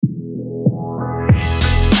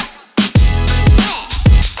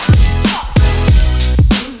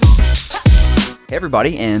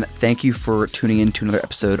everybody, and thank you for tuning in to another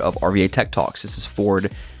episode of Rvatech Talks. This is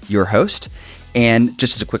Ford, your host, and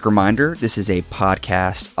just as a quick reminder, this is a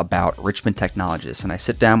podcast about Richmond technologists, and I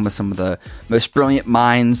sit down with some of the most brilliant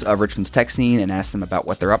minds of Richmond's tech scene and ask them about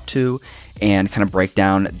what they're up to and kind of break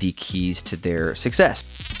down the keys to their success.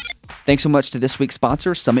 Thanks so much to this week's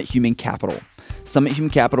sponsor, Summit Human Capital. Summit Human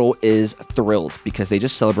Capital is thrilled because they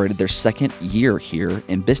just celebrated their second year here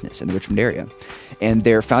in business in the Richmond area. And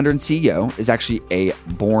their founder and CEO is actually a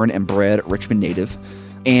born and bred Richmond native.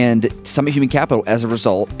 And Summit Human Capital, as a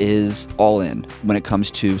result, is all in when it comes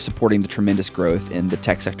to supporting the tremendous growth in the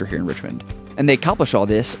tech sector here in Richmond. And they accomplish all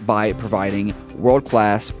this by providing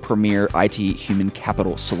world-class premier IT human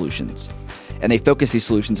capital solutions. And they focus these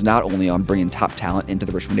solutions not only on bringing top talent into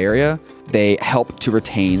the Richmond area, they help to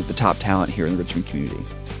retain the top talent here in the Richmond community.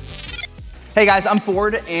 Hey guys, I'm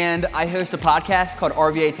Ford, and I host a podcast called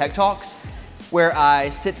Rvatech Talks, where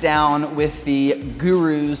I sit down with the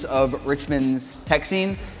gurus of Richmond's tech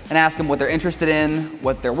scene and ask them what they're interested in,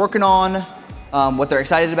 what they're working on, what they're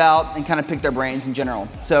excited about, and kind of pick their brains in general.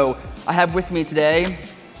 So I have with me today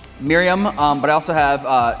Miriam, but I also have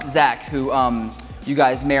Zach, who you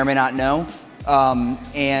guys may or may not know.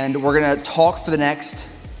 And we're going to talk for the next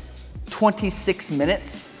 26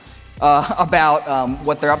 minutes about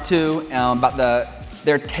what they're up to, about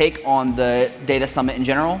their take on the data summit in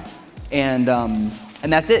general, and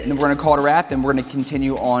that's it. And we're going to call it a wrap, and we're going to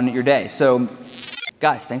continue on your day. So,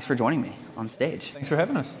 guys, thanks for joining me on stage. Thanks for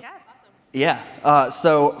having us. Yeah, awesome. Yeah.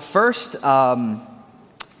 So first, I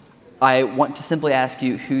want to simply ask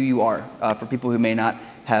you who you are for people who may not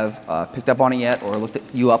have picked up on it yet or looked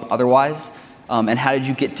you up otherwise. And how did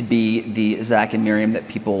you get to be the Zach and Miriam that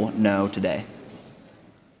people know today?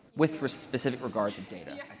 With specific regard to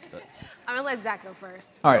data, I suppose. I'm going to let Zach go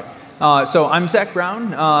first. All right. So I'm Zach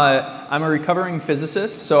Brown. I'm a recovering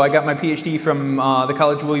physicist. So I got my PhD from the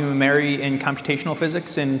College William & Mary in computational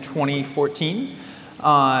physics in 2014.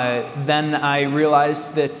 Then I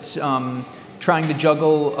realized that trying to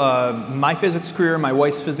juggle my physics career, my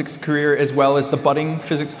wife's physics career, as well as the budding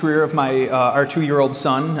physics career of our 2-year-old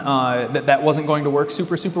son, that wasn't going to work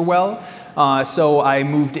super well. So I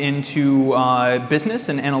moved into business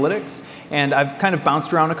and analytics, and I've kind of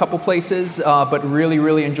bounced around a couple places, but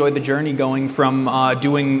really enjoyed the journey going from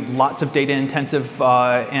doing lots of data-intensive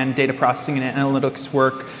and data processing and analytics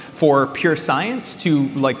work for pure science to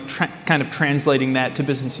kind of translating that to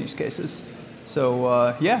business use cases.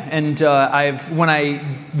 So when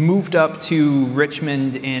I moved up to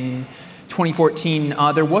Richmond in 2014,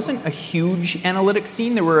 there wasn't a huge analytics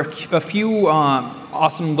scene. There were a few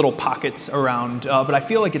awesome little pockets around, but I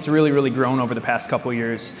feel like it's really grown over the past couple of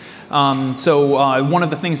years. So one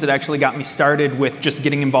of the things that actually got me started with just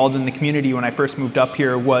getting involved in the community when I first moved up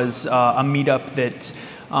here was a meetup that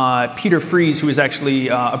Peter Fries, who was actually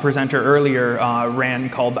a presenter earlier, ran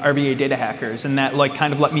called RVA Data Hackers, and that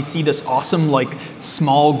kind of let me see this awesome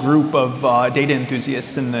small group of data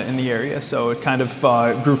enthusiasts in the area. So it kind of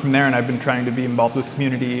grew from there, and I've been trying to be involved with the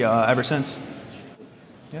community ever since.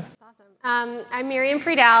 Yeah. That's awesome. I'm Miriam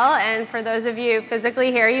Friedel, and for those of you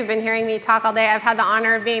physically here, you've been hearing me talk all day. I've had the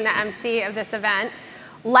honor of being the emcee of this event.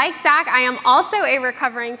 Like Zach, I am also a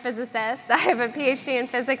recovering physicist. I have a PhD in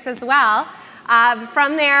physics as well.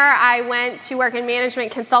 From there, I went to work in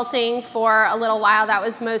management consulting for a little while. That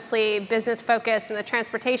was mostly business focused in the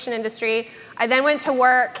transportation industry. I then went to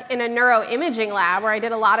work in a neuroimaging lab where I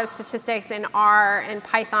did a lot of statistics in R and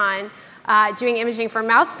Python, doing imaging for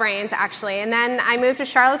mouse brains, actually. And then I moved to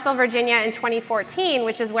Charlottesville, Virginia in 2014,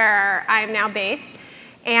 which is where I am now based.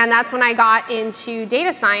 And that's when I got into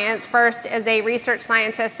data science, first as a research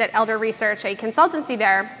scientist at Elder Research, a consultancy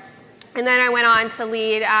there. And then I went on to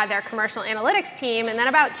lead their commercial analytics team. And then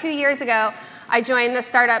about 2 years ago, I joined the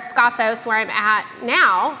startup Skafos, where I'm at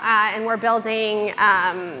now, and we're building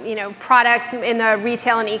products in the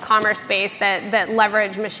retail and e-commerce space that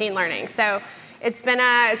leverage machine learning. So it's been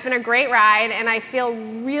a great ride, and I feel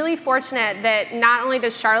really fortunate that not only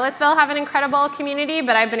does Charlottesville have an incredible community,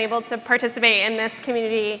 but I've been able to participate in this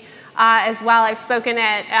community as well. I've spoken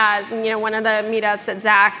at one of the meetups that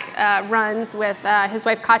Zach runs with his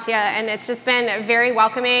wife Katya, and it's just been very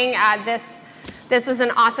welcoming. This was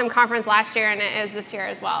an awesome conference last year, and it is this year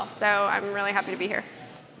as well. So I'm really happy to be here.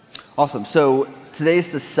 Awesome. So today's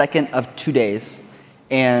the second of 2 days,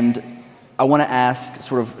 and I want to ask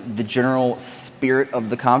sort of the general spirit of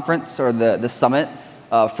the conference or the summit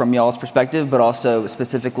from y'all's perspective, but also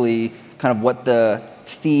specifically kind of what the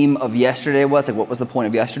theme of yesterday was, what was the point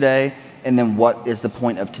of yesterday, and then what is the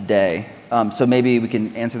point of today. So maybe we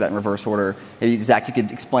can answer that in reverse order. Maybe Zach, you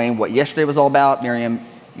could explain what yesterday was all about. Miriam,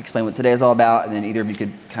 you explain what today is all about, and then either of you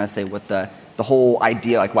could kind of say what the the whole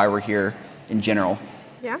idea, like why we're here in general.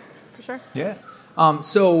 Yeah, for sure. Yeah.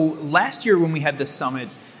 So last year when we had this summit,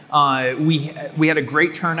 we had a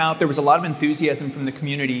great turnout. There was a lot of enthusiasm from the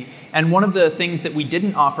community. And one of the things that we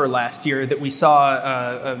didn't offer last year that we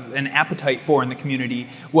saw an appetite for in the community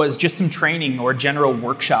was just some training or general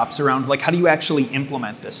workshops around like how do you actually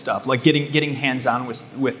implement this stuff, like getting hands-on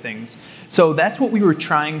with things. So that's what we were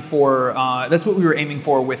trying for. That's what we were aiming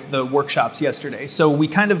for with the workshops yesterday. So we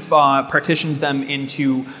kind of partitioned them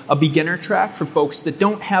into a beginner track for folks that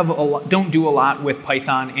don't do a lot with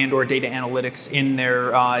Python and or data analytics in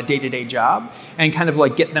their day-to-day job, and kind of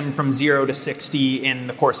like get them from 0 to 60 in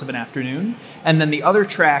the course of an afternoon. And then the other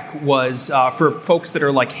track was for folks that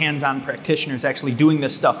are like hands-on practitioners actually doing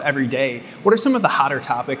this stuff every day. What are some of the hotter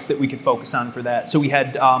topics that we could focus on for that? So we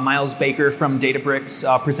had Miles Baker from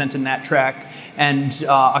Databricks present in that track, and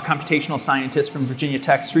a computational scientist from Virginia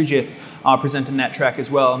Tech, Srijit, present in that track as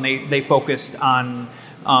well. And they focused on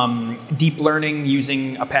deep learning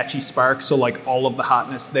using Apache Spark, so like all of the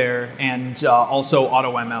hotness there, and also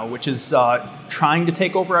AutoML, which is trying to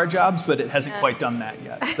take over our jobs, but it hasn't quite done that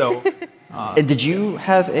yet. So, did you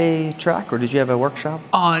have a track or did you have a workshop?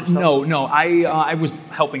 No. I was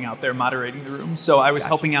helping out there, moderating the room. So I was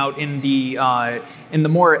helping out in the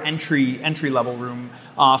more entry level room,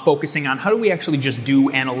 focusing on how do we actually just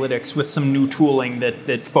do analytics with some new tooling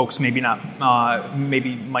that folks maybe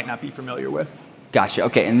might not be familiar with. Gotcha.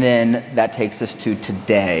 Okay, and then that takes us to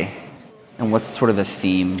today. And what's sort of the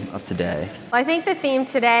theme of today? Well, I think the theme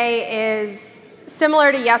today is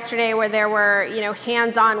similar to yesterday, where there were,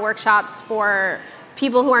 hands-on workshops for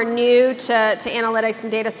people who are new to analytics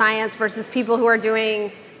and data science versus people who are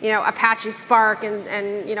doing, Apache Spark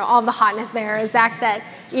and all the hotness there, as Zach said.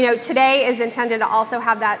 Today is intended to also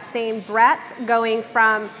have that same breadth, going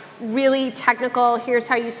from really technical, here's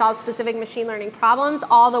how you solve specific machine learning problems,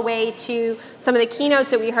 all the way to some of the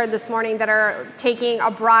keynotes that we heard this morning that are taking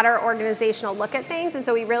a broader organizational look at things. And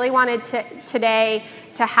so we really wanted today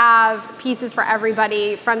to have pieces for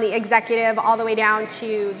everybody, from the executive all the way down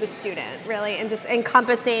to the student, really, and just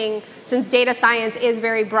encompassing, since data science is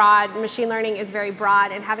very broad, machine learning is very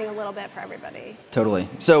broad, and having a little bit for everybody. Totally.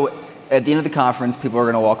 So at the end of the conference, people are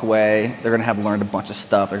going to walk away, they're going to have learned a bunch of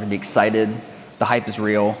stuff, they're going to be excited, the hype is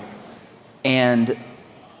real. And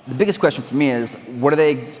the biggest question for me is, what are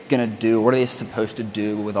they going to do? What are they supposed to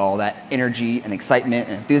do with all that energy and excitement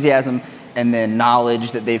and enthusiasm and then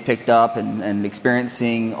knowledge that they've picked up and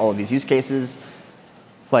experiencing all of these use cases?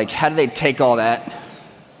 Like, how do they take all that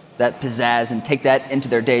pizzazz and take that into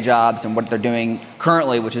their day jobs and what they're doing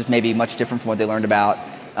currently, which is maybe much different from what they learned about,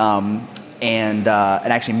 and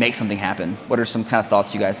actually make something happen? What are some kind of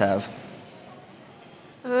thoughts you guys have?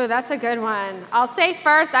 Ooh, that's a good one. I'll say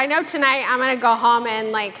first, I know tonight I'm going to go home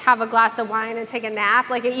and have a glass of wine and take a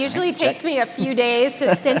nap. It usually takes me a few days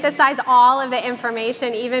to synthesize all of the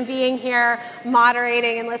information, even being here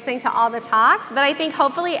moderating and listening to all the talks. But I think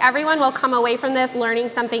hopefully everyone will come away from this learning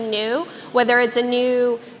something new, whether it's a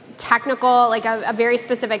new technical, like a very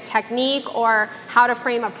specific technique, or how to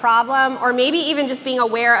frame a problem, or maybe even just being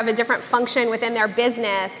aware of a different function within their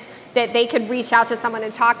business that they could reach out to someone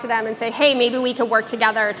and talk to them and say, hey, maybe we could work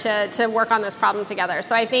together to work on this problem together.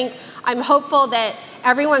 So I think I'm hopeful that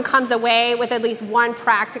everyone comes away with at least one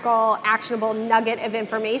practical, actionable nugget of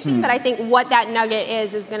information. But I think what that nugget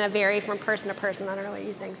is going to vary from person to person. I don't know what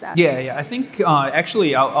you think, Zach. Yeah. I think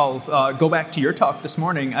actually I'll go back to your talk this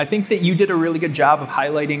morning. I think that you did a really good job of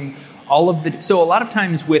highlighting so a lot of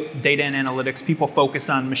times with data and analytics, people focus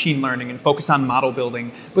on machine learning and focus on model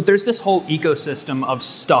building, but there's this whole ecosystem of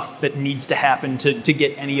stuff that needs to happen to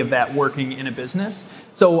get any of that working in a business.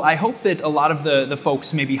 So I hope that a lot of the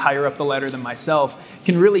folks maybe higher up the ladder than myself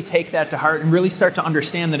can really take that to heart and really start to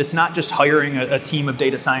understand that it's not just hiring a team of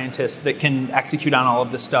data scientists that can execute on all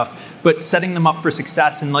of this stuff, but setting them up for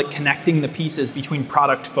success and connecting the pieces between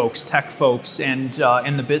product folks, tech folks, and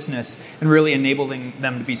the business, and really enabling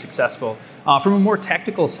them to be successful. From a more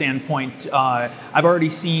technical standpoint, I've already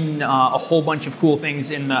seen a whole bunch of cool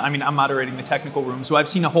things I'm moderating the technical room, so I've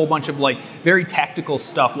seen a whole bunch of very tactical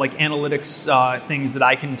stuff, like analytics things that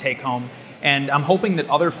I can take home. And I'm hoping that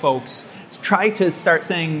other folks try to start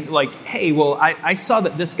saying, hey, well, I saw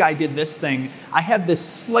that this guy did this thing. I have this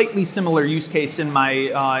slightly similar use case in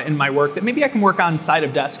my work that maybe I can work on side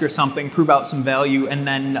of desk or something, prove out some value, and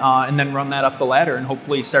then run that up the ladder and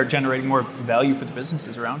hopefully start generating more value for the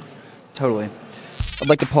businesses around. Totally. I'd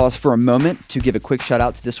like to pause for a moment to give a quick shout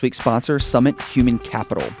out to this week's sponsor, Summit Human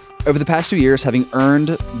Capital. Over the past 2 years, having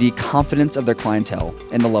earned the confidence of their clientele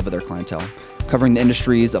and the love of their clientele, covering the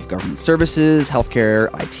industries of government services, healthcare,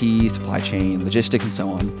 IT, supply chain, logistics, and so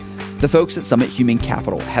on, The folks at Summit Human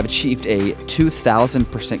Capital have achieved a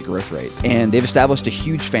 2,000% growth rate, and they've established a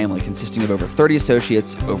huge family consisting of over 30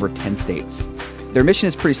 associates over 10 states. Their mission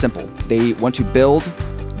is pretty simple. They want to build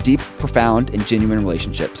deep, profound, and genuine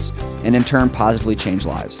relationships, and in turn positively change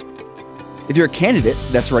lives. If you're a candidate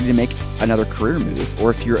that's ready to make another career move, or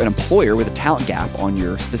if you're an employer with a talent gap on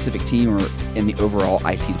your specific team or in the overall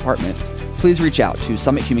IT department, please reach out to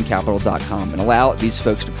summithumancapital.com and allow these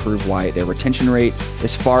folks to prove why their retention rate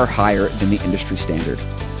is far higher than the industry standard.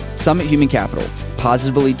 Summit Human Capital,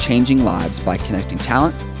 positively changing lives by connecting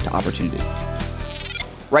talent to opportunity.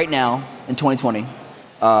 Right now, in 2020, we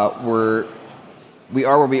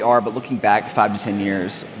are where we are, but looking back 5 to 10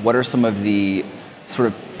 years, what are some of the sort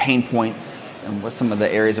of pain points and what's some of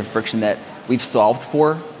the areas of friction that we've solved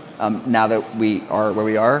for now that we are where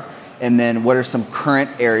we are? And then what are some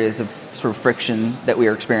current areas of sort of friction that we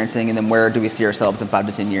are experiencing? And then where do we see ourselves in 5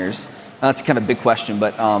 to 10 years? That's kind of a big question,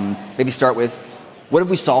 but maybe start with what have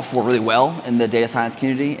we solved for really well in the data science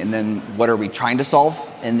community? And then what are we trying to solve?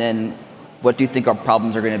 And then what do you think our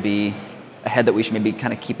problems are going to be ahead that we should maybe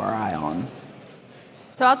kind of keep our eye on?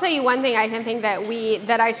 So I'll tell you one thing I can think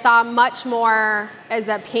that I saw much more as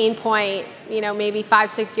a pain point, maybe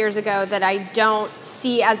 5-6 years ago that I don't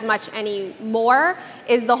see as much anymore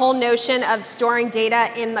is the whole notion of storing data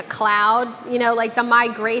in the cloud, like the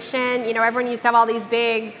migration, everyone used to have all these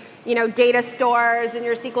big, data stores in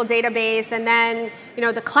your SQL database, and then,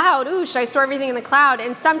 the cloud, should I store everything in the cloud?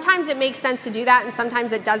 And sometimes it makes sense to do that, and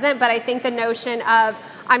sometimes it doesn't, but I think the notion of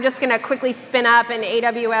I'm just going to quickly spin up an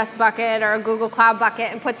AWS bucket or a Google Cloud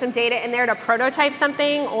bucket and put some data in there to prototype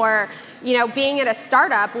something, or, being at a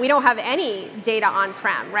startup, we don't have any data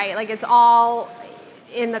on-prem, right? Like it's all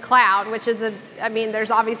in the cloud, which is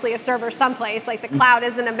there's obviously a server someplace. Like the cloud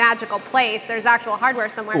isn't a magical place. There's actual hardware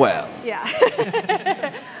somewhere. Well.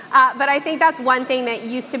 Yeah. But I think that's one thing that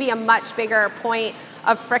used to be a much bigger point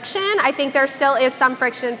of friction. I think there still is some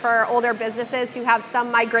friction for older businesses who have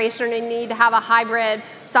some migration and need to have a hybrid,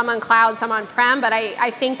 some on cloud, some on-prem. But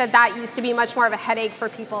I think that used to be much more of a headache for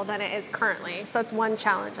people than it is currently. So that's one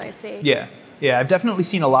challenge I see. Yeah, I've definitely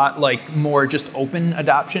seen a lot more just open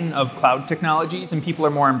adoption of cloud technologies, and people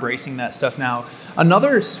are more embracing that stuff now.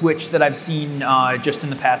 Another switch that I've seen just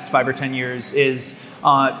in the past 5 or 10 years is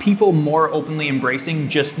people more openly embracing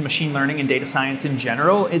just machine learning and data science in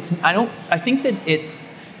general. I think that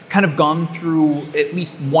it's kind of gone through at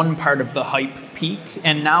least one part of the hype peak,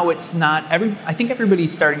 and now it's not. I think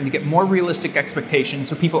everybody's starting to get more realistic expectations,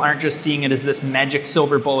 so people aren't just seeing it as this magic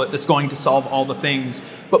silver bullet that's going to solve all the things,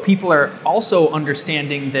 but people are also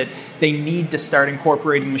understanding that they need to start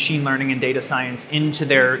incorporating machine learning and data science into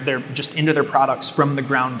their products from the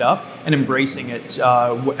ground up and embracing it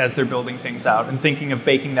as they're building things out and thinking of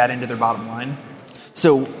baking that into their bottom line.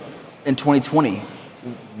 So in 2020,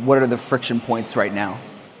 what are the friction points right now?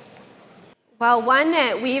 Well, one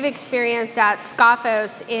that we've experienced at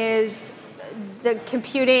Skafos is the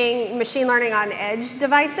computing machine learning on edge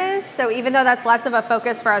devices. So even though that's less of a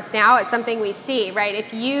focus for us now, it's something we see, right?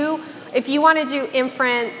 If you want to do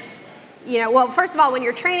inference, first of all, when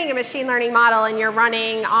you're training a machine learning model and you're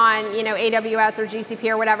running on, AWS or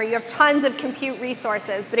GCP or whatever, you have tons of compute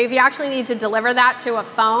resources. But if you actually need to deliver that to a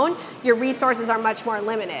phone, your resources are much more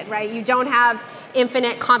limited, right? You don't have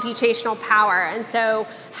infinite computational power. And so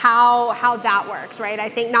how that works, right? I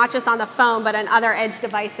think not just on the phone, but on other edge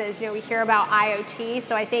devices, we hear about IoT.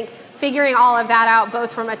 So I think figuring all of that out,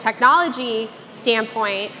 both from a technology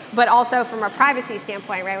standpoint, but also from a privacy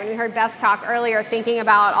standpoint, right? When we heard Beth talk earlier, thinking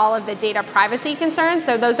about all of the data privacy concerns.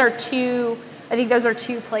 So those are two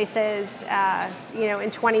places,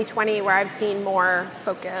 in 2020 where I've seen more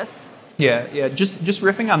focus. Yeah. Just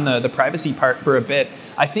riffing on the privacy part for a bit,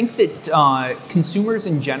 I think that consumers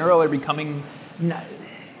in general are becoming.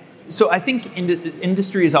 So I think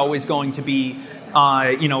industry is always going to be,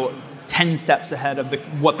 10 steps ahead of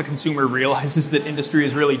what the consumer realizes that industry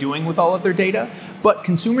is really doing with all of their data. But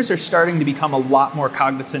consumers are starting to become a lot more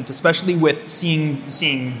cognizant, especially with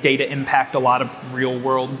seeing data impact a lot of real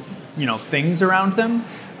world, things around them.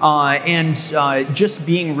 And just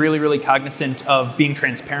being really, really cognizant of being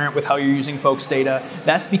transparent with how you're using folks' data,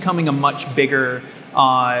 that's becoming a much bigger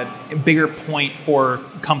point for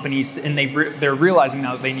companies, and they're realizing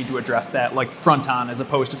now that they need to address that front on, as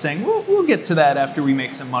opposed to saying, we'll get to that after we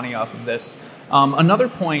make some money off of this. Another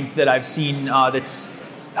point that I've seen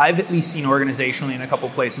I've at least seen organizationally in a couple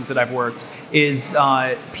places that I've worked is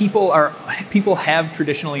people have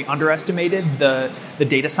traditionally underestimated the the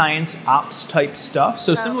data science ops type stuff.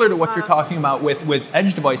 So similar to what you're talking about with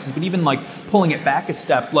edge devices, but even like pulling it back a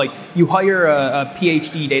step, like you hire a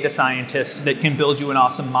PhD data scientist that can build you an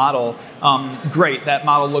awesome model. Great, that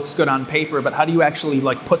model looks good on paper, but how do you actually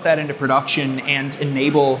like put that into production and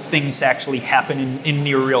enable things to actually happen in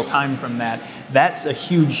near real time from that? That's a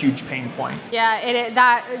huge pain point. Yeah,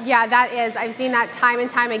 that is. I've seen that time and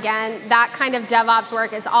time again. That kind of DevOps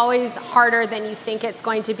work, it's always harder than you think it's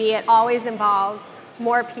going to be. It always involves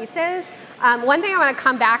more pieces. One thing I want to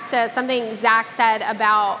come back to, something Zach said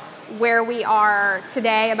about where we are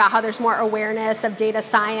today, about how there's more awareness of data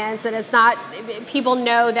science, and it's not, people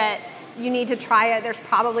know that you need to try it. There's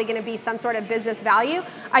probably going to be some sort of business value.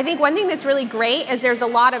 I think one thing that's really great is there's a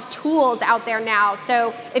lot of tools out there now.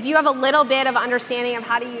 So if you have a little bit of understanding of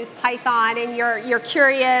how to use Python and you're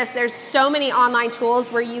curious, there's so many online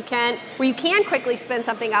tools where you can quickly spin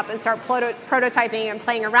something up and start prototyping and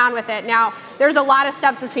playing around with it. Now, there's a lot of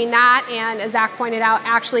steps between that and, as Zach pointed out,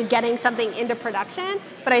 actually getting something into production.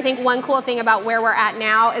 But I think one cool thing about where we're at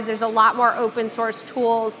now is there's a lot more open source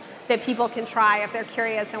tools that people can try if they're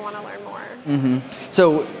curious and want to learn more. Mm-hmm.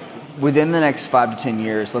 So within the next 5 to 10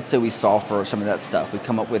 years, let's say we solve for some of that stuff. We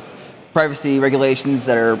come up with privacy regulations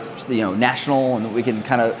that are national and that we can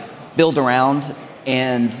kind of build around,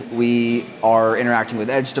 and we are interacting with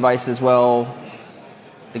edge devices well.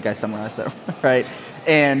 I think I summarized that right.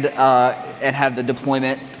 And have the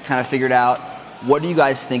deployment kind of figured out. What do you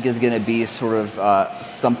guys think is going to be sort of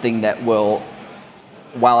something that will,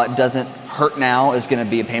 while it doesn't hurt now, is going to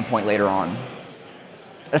be a pain point later on?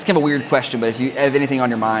 That's kind of a weird question, but if you have anything on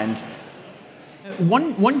your mind.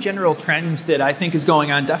 One general trend that I think is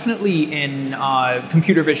going on definitely in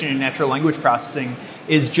computer vision and natural language processing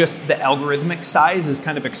is just the algorithmic size is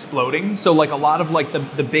kind of exploding. So like a lot of like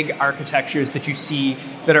the big architectures that you see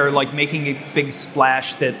that are like making a big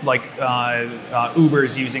splash that like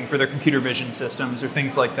Uber's using for their computer vision systems or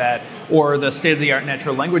things like that, or the state-of-the-art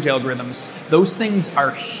natural language algorithms, those things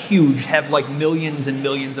are huge, have like millions and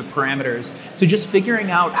millions of parameters. So just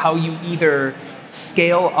figuring out how you either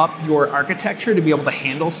scale up your architecture to be able to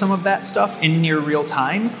handle some of that stuff in near real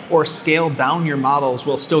time, or scale down your models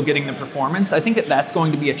while still getting the performance. I think that's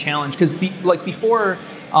going to be a challenge because before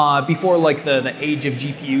like the age of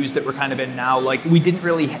GPUs that we're kind of in now, like we didn't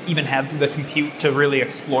really even have the compute to really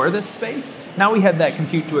explore this space. Now we have that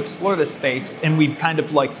compute to explore this space, and we've kind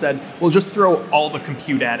of like said, well, just throw all the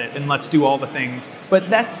compute at it and let's do all the things. But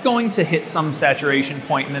that's going to hit some saturation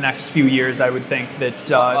point in the next few years, I would think,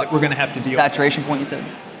 that we're going to have to deal with. Saturation point, you said?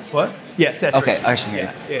 What? Yeah, saturation. Okay, I should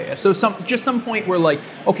hear. Yeah. So some point where like,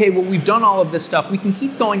 okay, well, we've done all of this stuff. We can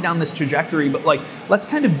keep going down this trajectory, but like, let's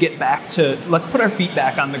kind of get back to, let's put our feet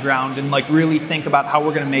back on the ground and like really think about how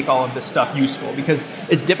we're going to make all of this stuff useful, because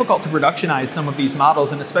it's difficult to productionize some of these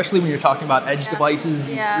models, and especially when you're talking about edge devices,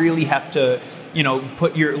 you really have to,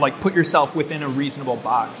 put yourself within a reasonable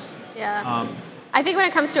box. Yeah. I think when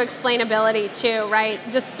it comes to explainability too, right?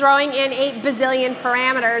 Just throwing in 8 bazillion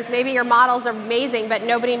parameters, maybe your models are amazing, but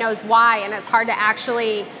nobody knows why, and it's hard to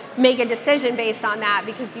actually make a decision based on that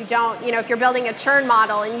because you don't, if you're building a churn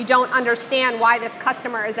model and you don't understand why this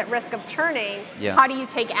customer is at risk of churning, how do you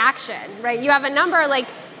take action, right? You have a number, like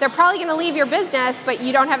they're probably going to leave your business, but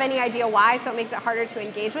you don't have any idea why, so it makes it harder to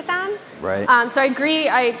engage with them. Right. So I agree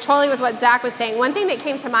totally with what Zach was saying. One thing that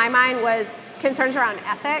came to my mind was concerns around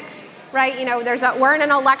ethics. Right, we're in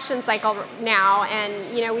an election cycle now,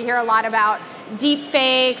 and we hear a lot about deep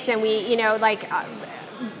fakes, and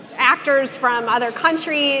actors from other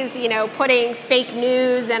countries, putting fake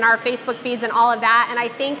news in our Facebook feeds and all of that. And I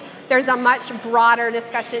think there's a much broader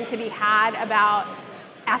discussion to be had about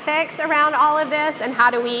ethics around all of this and how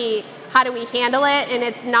do we handle it. And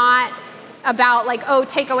it's not about like,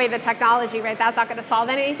 take away the technology, right? That's not going to solve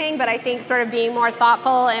anything. But I think sort of being more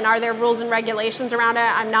thoughtful, and are there rules and regulations around it?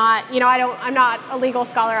 I'm not a legal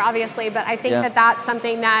scholar, obviously, but I think that's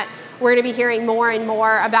something that we're going to be hearing more and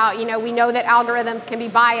more about. We know that algorithms can be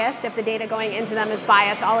biased if the data going into them is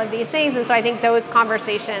biased, all of these things. And so I think those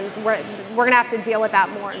conversations, we're going to have to deal with that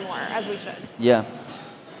more and more, as we should. Yeah.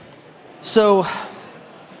 So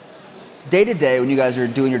day to day, when you guys are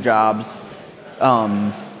doing your jobs,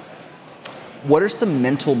 what are some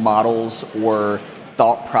mental models or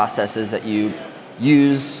thought processes that you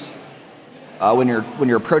use when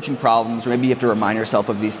you're approaching problems, or maybe you have to remind yourself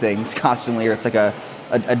of these things constantly, or it's like a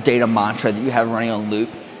data mantra that you have running on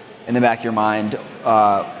loop in the back of your mind?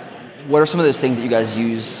 What are some of those things that you guys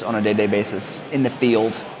use on a day-to-day basis in the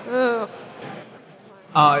field?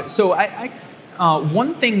 So I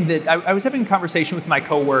One thing that I was having a conversation with my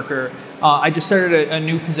coworker. I just started a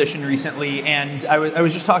new position recently, and I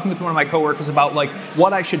was just talking with one of my coworkers about like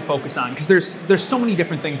what I should focus on, because there's so many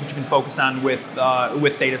different things that you can focus on with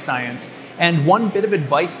data science. And one bit of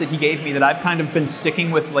advice that he gave me that I've kind of been sticking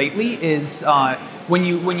with lately is when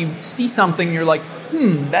you see something, you're like,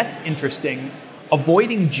 that's interesting.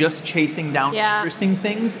 Avoiding just chasing down interesting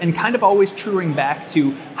things, and kind of always truing back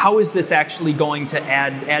to how is this actually going to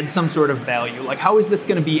add some sort of value? Like, how is this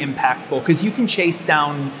going to be impactful? Because you can chase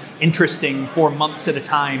down interesting for months at a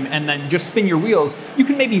time and then just spin your wheels. You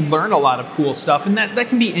can maybe learn a lot of cool stuff, and that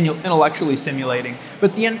can be intellectually stimulating.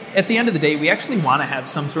 But at the end of the day, we actually want to have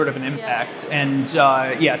some sort of an impact. And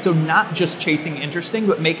so not just chasing interesting,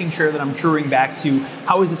 but making sure that I'm truing back to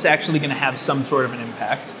how is this actually going to have some sort of an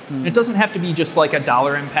impact. And it doesn't have to be just like a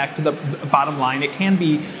dollar impact to the bottom line. It can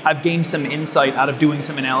be I've gained some insight out of doing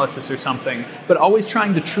some analysis or something, but always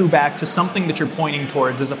trying to true back to something that you're pointing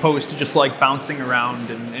towards, as opposed to just like bouncing around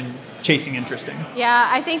and chasing interesting. Yeah,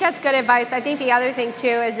 I think that's good advice. I think the other thing too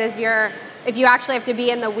is if you actually have to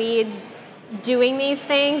be in the weeds doing these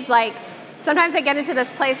things, like sometimes I get into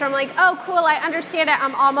this place where I'm like, oh cool, I understand it,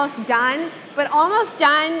 I'm almost done. But almost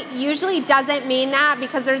done usually doesn't mean that,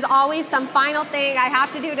 because there's always some final thing I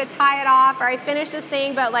have to do to tie it off, or I finish this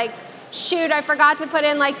thing, but like, shoot, I forgot to put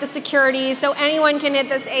in like the security so anyone can hit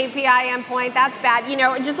this API endpoint. That's bad.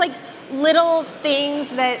 Just like little things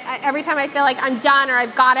that every time I feel like I'm done or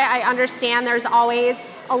I've got it, I understand there's always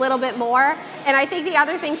a little bit more. And I think the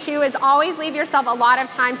other thing too is always leave yourself a lot of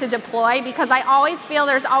time to deploy, because I always feel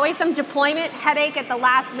there's always some deployment headache at the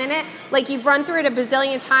last minute. Like you've run through it a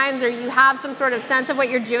bazillion times, or you have some sort of sense of what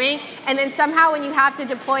you're doing, and then somehow when you have to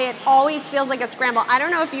deploy, it always feels like a scramble. I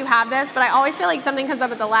don't know if you have this, but I always feel like something comes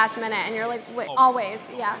up at the last minute and you're like, wait, always.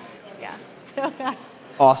 Yeah. So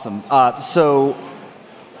Awesome. So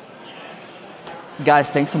guys,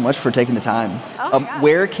 thanks so much for taking the time.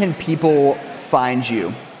 Where can people find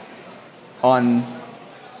you on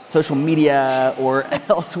social media or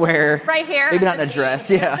elsewhere? Right here. Maybe not an address,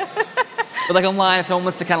 yeah. But like online, if someone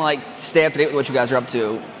wants to kind of like stay up to date with what you guys are up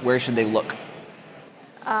to, where should they look?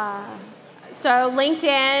 So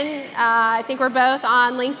LinkedIn, I think we're both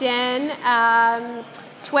on LinkedIn.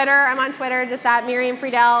 Twitter, I'm on Twitter, just at Miriam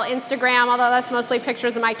Friedel. Instagram, although that's mostly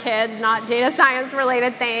pictures of my kids, not data science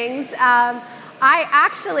related things. I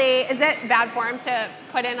actually, is it bad form to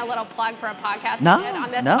put in a little plug for a podcast on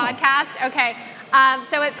this podcast? Okay.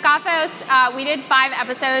 So at Skafos, we did 5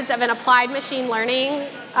 episodes of an applied machine learning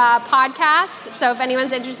podcast. So if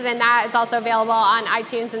anyone's interested in that, it's also available on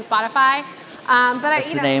iTunes and Spotify.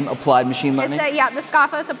 What's the name? Applied Machine Learning? It's the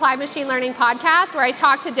Skafos Applied Machine Learning podcast, where I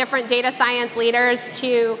talk to different data science leaders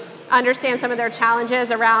to understand some of their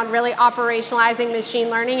challenges around really operationalizing machine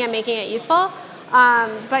learning and making it useful.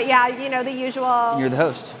 But yeah, the usual. And you're the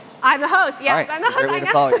host. I'm the host. Yes, right, I'm the host. Great way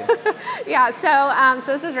to follow you. Yeah.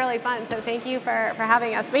 So this is really fun. So thank you for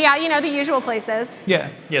having us. But yeah, the usual places.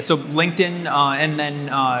 Yeah. So LinkedIn, and then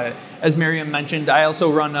as Miriam mentioned, I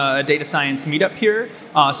also run a data science meetup here.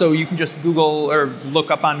 So you can just Google or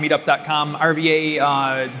look up on meetup.com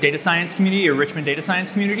RVA data science community, or Richmond data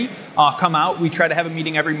science community. Come out. We try to have a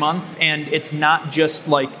meeting every month, and it's not just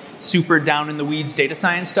like super down in the weeds data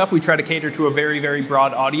science stuff. We try to cater to a very, very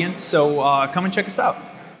broad audience. So come and check us out.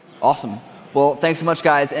 Awesome. Well, thanks so much,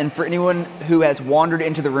 guys. And for anyone who has wandered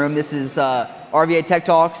into the room, this is RVA Tech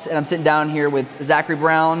Talks, and I'm sitting down here with Zachary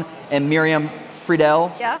Brown and Miriam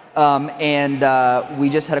Friedel. Yeah. And we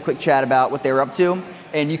just had a quick chat about what they were up to.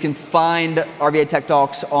 And you can find RVA Tech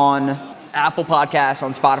Talks on Apple Podcasts,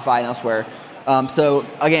 on Spotify, and elsewhere. So,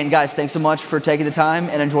 again, guys, thanks so much for taking the time,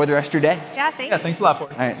 and enjoy the rest of your day. Yeah, thank you. Thanks a lot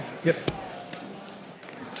for it. All right. Yep.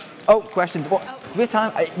 Oh, questions. Well, do we have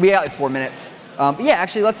time? We got like 4 minutes. But yeah,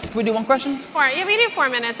 actually, can we do one question? 4. Yeah, we do 4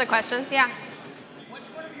 minutes of questions. Yeah. What's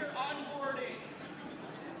one of your onboarding?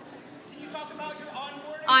 Can you talk about your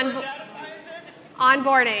onboarding for a data scientist?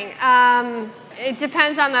 Onboarding. It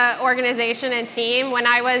depends on the organization and team. When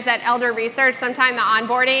I was at Elder Research, sometimes the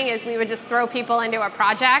onboarding is we would just throw people into a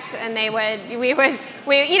project, and they would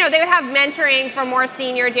have mentoring for more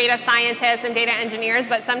senior data scientists and data engineers.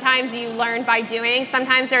 But sometimes you learn by doing.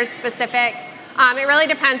 Sometimes there's specific. It really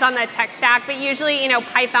depends on the tech stack, but usually,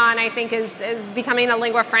 Python, I think, is becoming the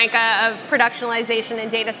lingua franca of productionalization and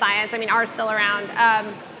data science. I mean, R is still around.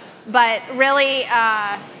 But really,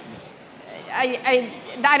 I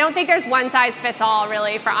don't think there's one size fits all,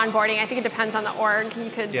 really, for onboarding. I think it depends on the org. You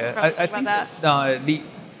could I think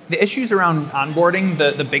the issues around onboarding,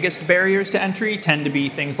 the biggest barriers to entry tend to be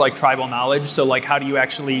things like tribal knowledge. So like, how do you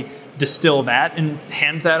actually distill that and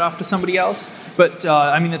hand that off to somebody else. But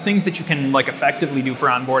I mean, the things that you can like effectively do for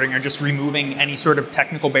onboarding are just removing any sort of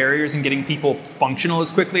technical barriers and getting people functional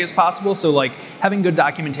as quickly as possible. So like having good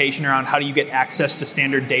documentation around how do you get access to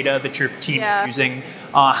standard data that your team is using.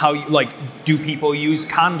 How you, like, do people use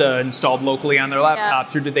Conda installed locally on their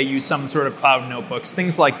laptops, or do they use some sort of cloud notebooks,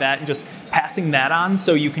 things like that, and just passing that on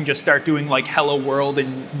so you can just start doing like hello world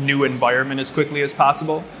and new environment as quickly as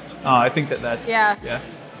possible. I think that's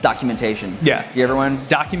Documentation. Yeah. You everyone?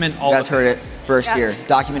 Document all. You guys heard it first here.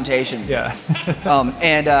 Documentation. Yeah.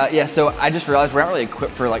 So I just realized we're not really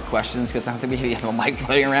equipped for like questions because I don't think we have a mic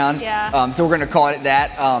floating around. Yeah. So we're going to call it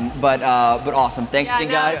that. But awesome. Thanks again,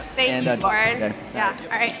 guys. Thank you, Lauren. Yeah.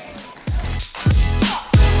 All right.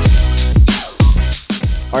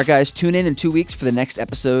 All right, guys. Tune in 2 weeks for the next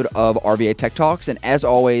episode of RVA Tech Talks. And as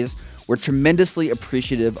always, we're tremendously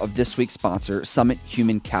appreciative of this week's sponsor, Summit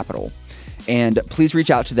Human Capital. And please reach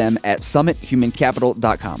out to them at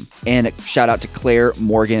summithumancapital.com. And shout out to Claire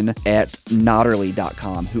Morgan at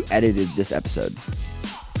notterly.com who edited this episode.